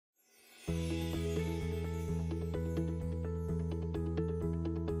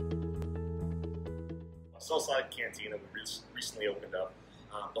Southside Cantina, we recently opened up.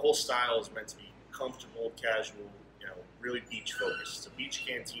 The whole style is meant to be comfortable, casual, really beach focused. It's a beach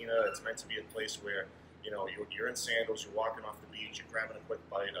cantina. It's meant to be a place where, you're in sandals, you're walking off the beach, you're grabbing a quick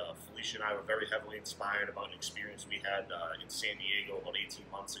bite. Felicia and I were very heavily inspired about an experience we had in San Diego about 18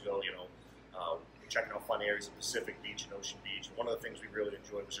 months ago. Checking out fun areas of Pacific Beach and Ocean Beach. And one of the things we really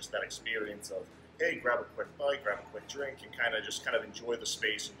enjoyed was just that experience of, hey, grab a quick bite, grab a quick drink, and kind of enjoy the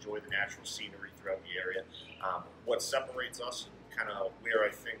space, enjoy the natural scenery throughout the area. What separates us and kind of where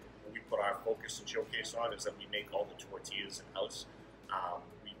I think we put our focus and showcase on is that we make all the tortillas in-house.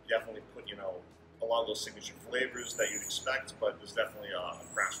 We definitely put, a lot of those signature flavors that you'd expect, but there's definitely a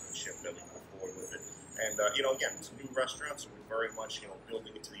craftsmanship that we put forward with it. And, again, it's a new restaurant, so we're very much,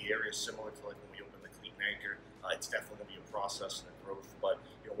 building into the area similar to like when we opened the Clean Anchor. It's definitely going to be a process and a growth, but,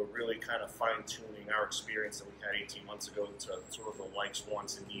 we're really kind of fine-tuning our experience that we had 18 months ago to sort of the likes,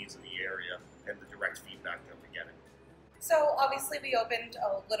 wants, and needs of the area and the direct feedback that we're getting. So obviously we opened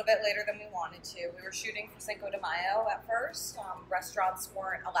a little bit later than we wanted to. We were shooting for Cinco de Mayo at first. Restaurants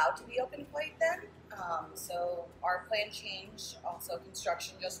weren't allowed to be open quite then. So our plan changed. Also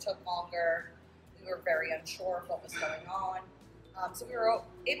construction just took longer. We were very unsure of what was going on. So we were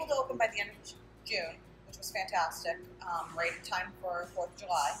able to open by the end of June, which was fantastic, right in time for 4th of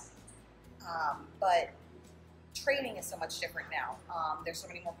July. But training is so much different now. There's so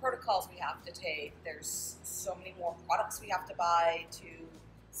many more protocols we have to take. There's so many more products we have to buy to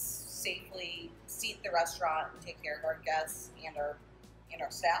safely seat the restaurant and take care of our guests and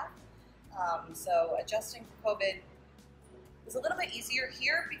our staff. So adjusting for COVID was a little bit easier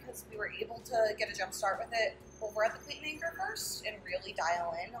here because we were able to get a jump start with it over at the Clean Anchor first and really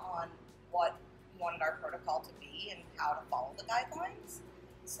dial in on what we wanted our protocol to be and how to follow the guidelines.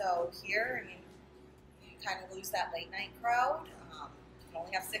 So here, you kind of lose that late night crowd. You can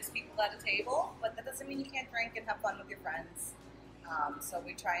only have 6 people at a table, but that doesn't mean you can't drink and have fun with your friends. So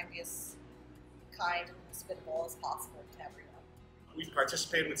we try and be as kind and hospitable as possible to everyone. We've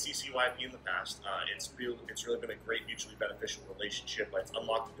participated with CCYP in the past. It's really been a great mutually beneficial relationship. It's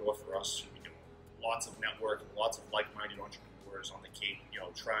unlocked the door for us. Lots of networking, lots of like-minded entrepreneurs on the Cape,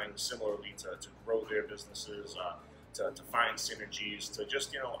 trying similarly to grow their businesses, to find synergies, to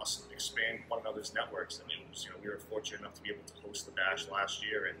just, us expand one another's networks. I mean, we were fortunate enough to be able to host the Bash last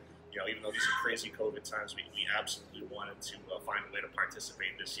year, and, even though these are crazy COVID times, we absolutely wanted to find a way to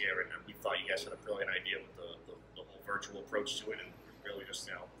participate this year, and we thought you guys had a brilliant idea with the whole virtual approach to it, and really just,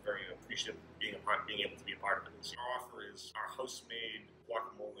 very appreciative of being able to be a part of it. Our offer is our house-made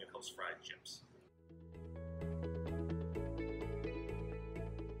guacamole and house-fried chips.